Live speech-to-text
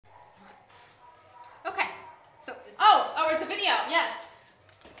Yes.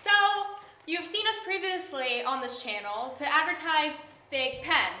 So, you've seen us previously on this channel to advertise Big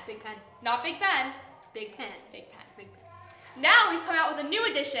Pen. Big pen. Not Big Ben. Big pen. Big Pen. Big pen. Now we've come out with a new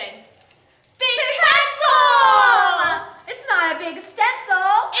edition. Big Pencil! It's not a big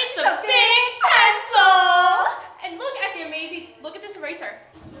stencil. It's a big pencil! And look at the amazing, look at this eraser.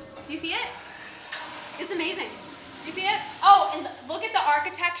 Do you see it? It's amazing. Do you see it? Oh, and look at the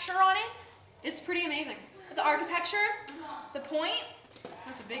architecture on it. It's pretty amazing. The architecture, the point.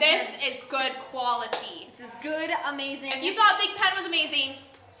 That's a big This pen. is good quality. This is good, amazing. If you thought Big Pen was amazing,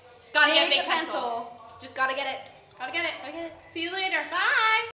 gotta get Big Pencil. Just gotta get it. Gotta get it. See you later. Bye.